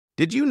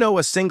Did you know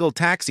a single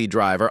taxi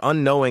driver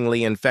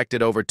unknowingly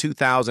infected over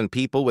 2,000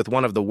 people with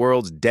one of the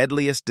world's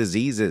deadliest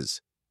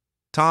diseases?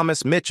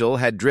 Thomas Mitchell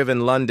had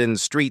driven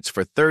London's streets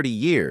for 30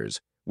 years,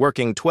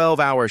 working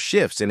 12-hour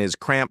shifts in his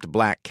cramped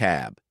black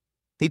cab.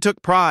 He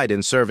took pride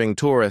in serving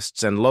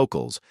tourists and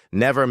locals,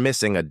 never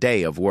missing a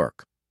day of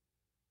work.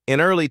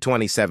 In early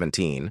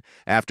 2017,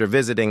 after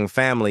visiting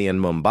family in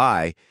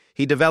Mumbai,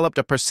 he developed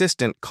a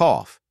persistent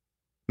cough.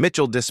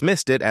 Mitchell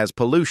dismissed it as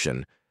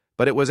pollution,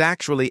 but it was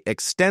actually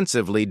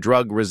extensively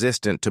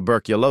drug-resistant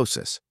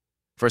tuberculosis.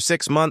 For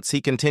 6 months, he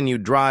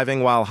continued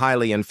driving while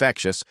highly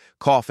infectious,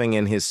 coughing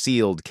in his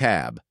sealed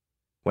cab.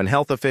 When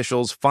health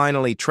officials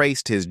finally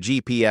traced his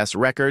GPS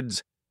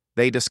records,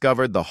 they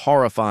discovered the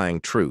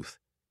horrifying truth.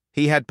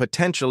 He had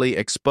potentially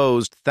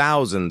exposed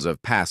thousands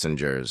of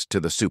passengers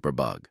to the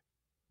Superbug.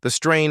 The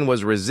strain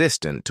was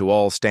resistant to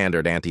all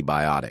standard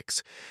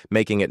antibiotics,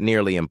 making it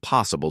nearly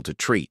impossible to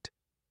treat.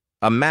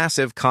 A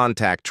massive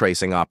contact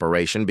tracing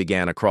operation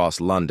began across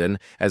London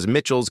as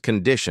Mitchell's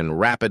condition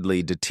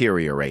rapidly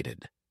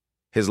deteriorated.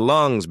 His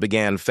lungs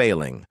began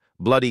failing,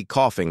 bloody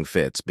coughing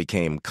fits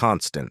became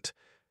constant.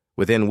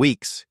 Within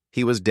weeks,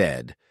 he was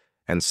dead,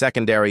 and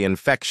secondary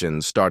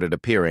infections started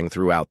appearing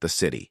throughout the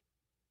city.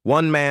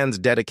 One man's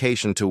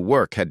dedication to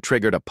work had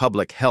triggered a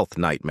public health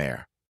nightmare.